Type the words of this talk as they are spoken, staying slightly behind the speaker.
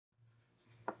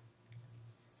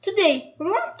Today we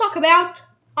want to talk about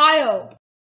Io.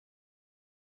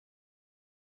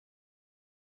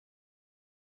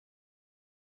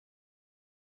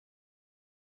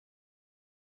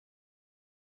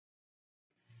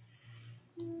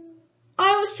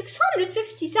 Io is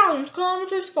 650,000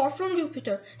 kilometers far from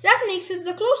Jupiter. That makes it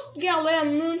the closest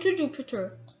Galilean moon to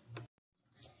Jupiter.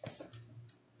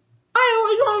 Io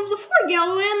is one of the 4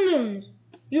 Galilean moons: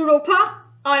 Europa,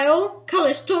 Io,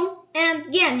 Callisto,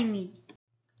 and Ganymede.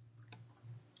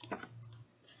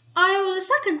 Io is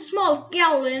the second smallest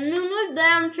Galilean moon with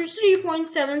diameter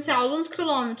 3.7 thousand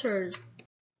kilometers.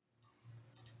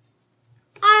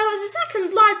 Io is the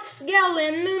second lightest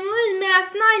Galilean moon with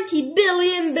mass 90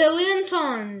 billion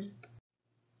tons.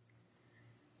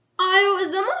 Io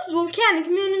is the most volcanic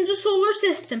moon in the solar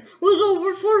system, with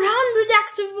over 400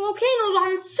 active volcanoes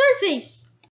on its surface.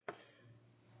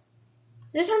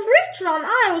 The temperature on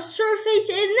Io's surface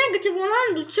is negative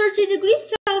 130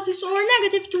 degrees Celsius or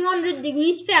negative 200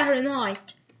 degrees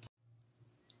Fahrenheit.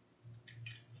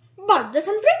 But the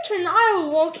temperature in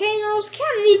Io's volcanoes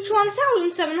can reach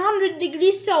 1700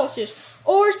 degrees Celsius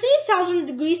or 3000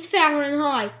 degrees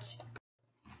Fahrenheit.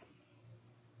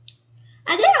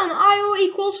 A day on Io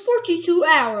equals 42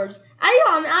 hours. A year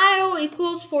on Io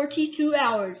equals 42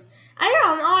 hours. A year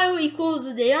on Io equals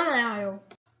a day on Io.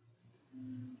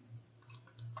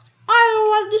 Io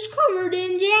was discovered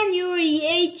in January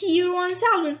 8 year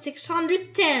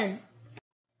 1610.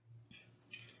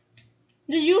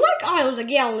 Did you like Io as a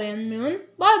Galilean moon?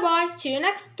 Bye bye, see you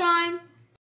next time.